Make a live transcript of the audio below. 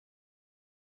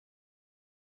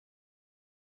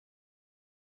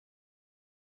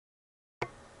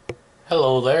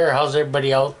Hello there, how's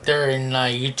everybody out there in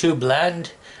YouTube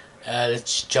land?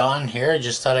 It's John here.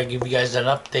 Just thought I'd give you guys an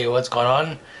update of what's going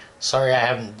on. Sorry I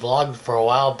haven't vlogged for a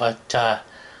while, but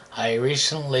I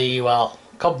recently, well,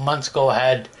 a couple months ago,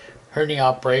 had hernia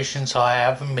operation, so I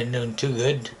haven't been doing too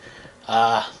good.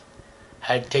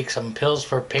 Had to take some pills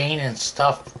for pain and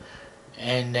stuff,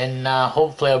 and then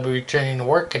hopefully I'll be returning to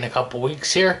work in a couple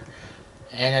weeks here.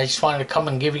 And I just wanted to come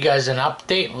and give you guys an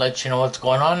update and let you know what's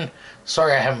going on.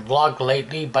 Sorry I haven't vlogged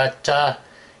lately, but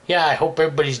yeah, I hope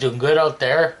everybody's doing good out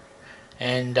there.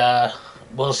 And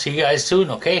we'll see you guys soon,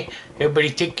 okay? Everybody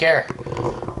take care.